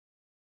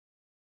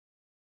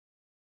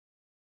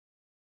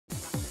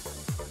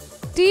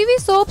TV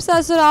soap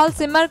Sasural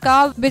Simar,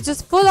 which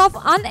is full of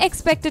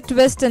unexpected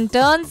twists and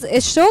turns,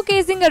 is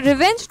showcasing a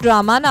revenge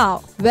drama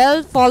now.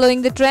 Well,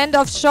 following the trend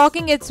of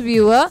shocking its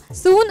viewer,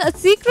 soon a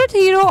secret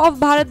hero of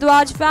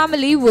Bharadwaj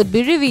family would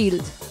be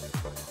revealed.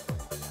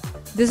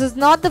 This is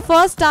not the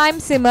first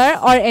time Simar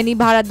or any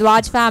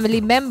Bharadwaj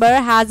family member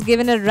has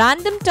given a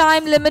random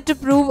time limit to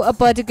prove a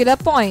particular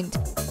point.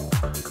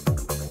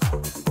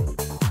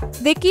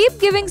 They keep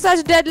giving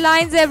such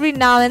deadlines every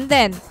now and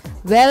then.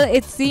 Well,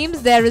 it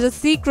seems there is a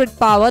secret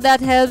power that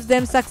helps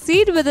them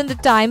succeed within the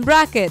time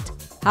bracket.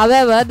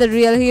 However, the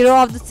real hero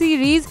of the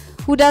series,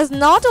 who does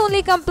not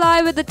only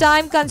comply with the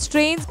time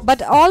constraints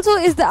but also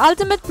is the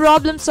ultimate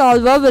problem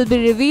solver, will be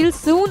revealed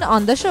soon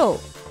on the show.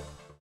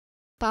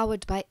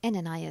 Powered by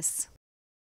NNIS.